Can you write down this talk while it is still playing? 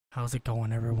How's it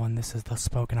going, everyone? This is The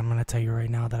Spoke, and I'm gonna tell you right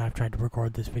now that I've tried to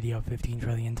record this video 15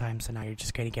 trillion times, so now you're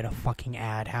just gonna get a fucking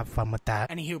ad. Have fun with that.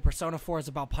 Anywho, Persona 4 is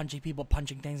about punching people,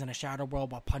 punching things in a shadow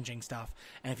world while punching stuff.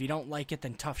 And if you don't like it,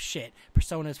 then tough shit.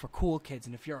 Persona is for cool kids,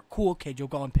 and if you're a cool kid, you'll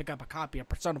go and pick up a copy of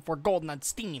Persona 4 Golden on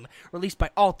Steam, released by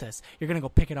Altus. You're gonna go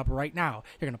pick it up right now.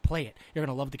 You're gonna play it. You're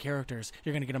gonna love the characters.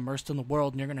 You're gonna get immersed in the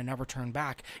world, and you're gonna never turn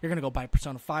back. You're gonna go buy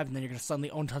Persona 5, and then you're gonna suddenly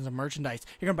own tons of merchandise.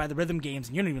 You're gonna buy the rhythm games,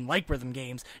 and you don't even like rhythm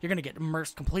games. You're gonna get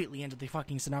immersed completely into the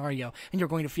fucking scenario, and you're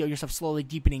going to feel yourself slowly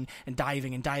deepening and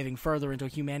diving further into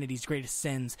humanity's greatest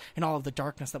sins and all of the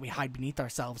darkness that we hide beneath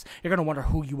ourselves. You're going to wonder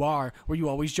who you are. Were you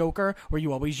always Joker? Were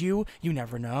you always you? You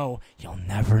never know. You'll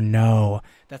never know.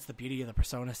 That's the beauty of the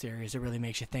Persona series. It really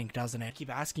makes you think, doesn't it? Keep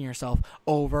asking yourself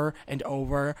over and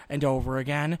over and over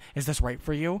again, is this right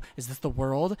for you? Is this the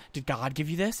world? Did God give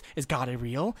you this? Is God a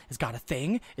real? Is God a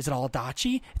thing? Is it all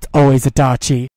Adachi? It's always Adachi.